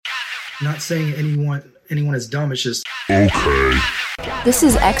Not saying anyone is dumb. It's just okay. This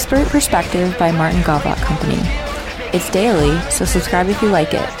is Expert Perspective by Martin Gawbach Company. It's daily, so subscribe if you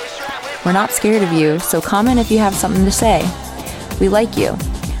like it. We're not scared of you, so comment if you have something to say. We like you.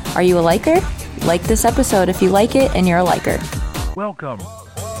 Are you a liker? Like this episode if you like it and you're a liker. Welcome.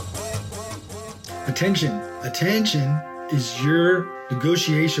 attention. Attention is your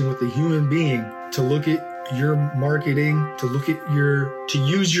negotiation with a human being to look at your marketing, to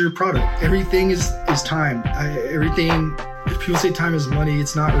use your product. Everything is time. Everything, if people say time is money,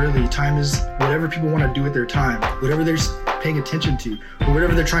 it's not really. Time is whatever people want to do with their time, whatever they're paying attention to, or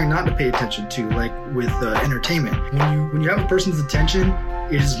whatever they're trying not to pay attention to, like with entertainment. When you have a person's attention,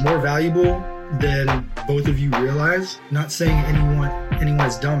 it is more valuable than both of you realize. Not saying anyone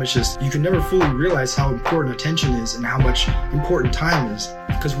is dumb. It's just you can never fully realize how important attention is and how much important time is,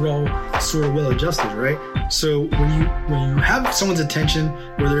 because we're all sort of well adjusted, right? So when you have someone's attention,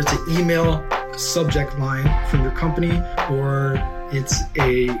 whether it's an email subject line from your company or it's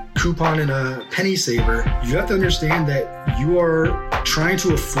a coupon in a penny saver, you have to understand that you are trying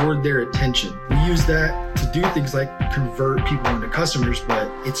to afford their attention. We use that to do things like convert people into customers, but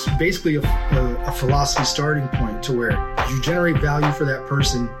it's basically a philosophy starting point to where you generate value for that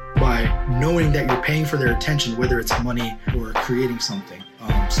person by knowing that you're paying for their attention, whether it's money or creating something.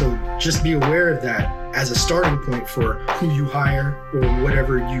 So just be aware of that as a starting point for who you hire or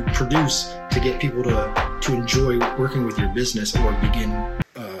whatever you produce to get people to enjoy working with your business or begin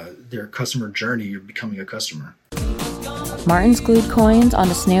their customer journey of becoming a customer. Martin's glued coins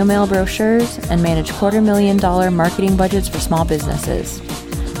onto snail mail brochures and managed $250,000 marketing budgets for small businesses.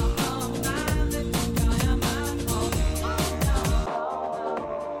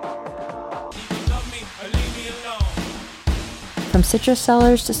 From citrus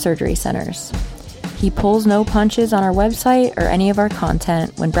sellers to surgery centers. He pulls no punches on our website or any of our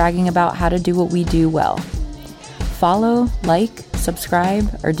content when bragging about how to do what we do well. Follow, like,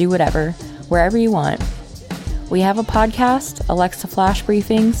 subscribe, or do whatever, wherever you want. We have a podcast, Alexa Flash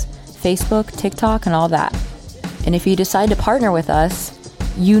Briefings, Facebook, TikTok, and all that. And if you decide to partner with us,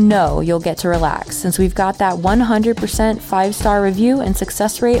 you know you'll get to relax, since we've got that 100% 5-star review and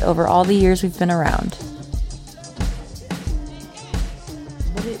success rate over all the years we've been around.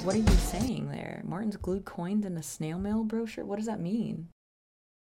 What are you saying there? Martin's glued coins in a snail mail brochure? What does that mean?